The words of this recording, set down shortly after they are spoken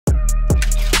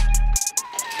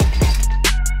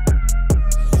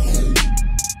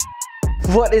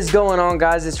What is going on,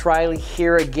 guys? It's Riley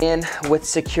here again with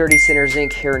Security Centers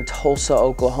Inc. here in Tulsa,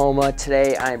 Oklahoma.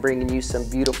 Today I am bringing you some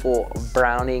beautiful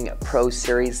Browning Pro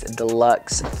Series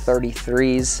Deluxe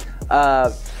 33s.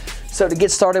 So to get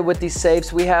started with these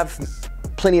safes, we have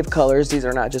plenty of colors. These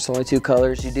are not just only two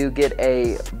colors. You do get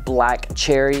a black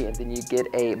cherry and then you get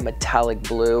a metallic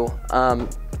blue.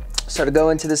 So to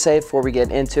go into the safe, before we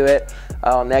get into it,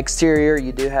 on the exterior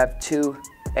you do have two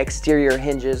exterior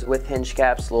hinges with hinge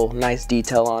caps, a little nice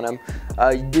detail on them.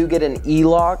 You do get an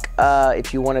E-lock.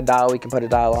 If you want a dial, we can put a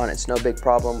dial on. It's no big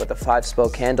problem with a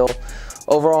 5-spoke handle.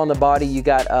 Overall on the body, you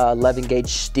got 11 gauge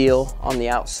steel on the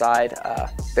outside,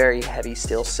 very heavy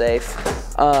steel safe.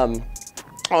 On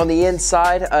the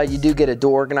inside, you do get a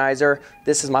door organizer.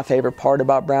 This is my favorite part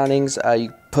about Brownings.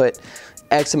 You put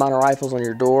X amount of rifles on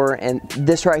your door, and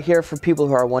this right here, for people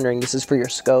who are wondering, this is for your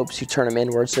scopes. You turn them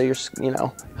inward, so you're,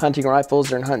 hunting rifles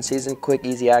during hunt season, quick,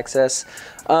 easy access.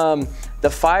 The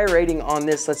fire rating on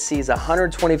this, let's see, is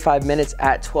 125 minutes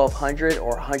at 1200 or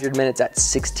 100 minutes at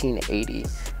 1680.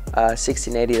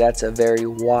 1680, that's a very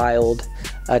wild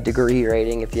degree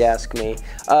rating, if you ask me.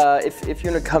 If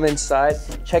you're gonna come inside,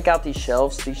 check out these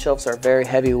shelves. These shelves are very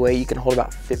heavyweight. You can hold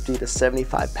about 50 to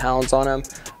 75 pounds on them.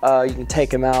 You can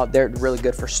take them out. They're really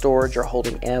good for storage or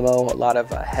holding ammo, a lot of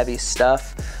heavy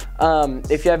stuff.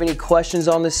 If you have any questions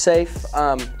on this safe,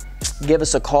 give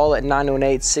us a call at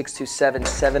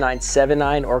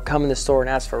 918-627-7979 or come in the store and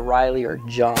ask for Riley or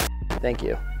John. Thank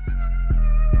you.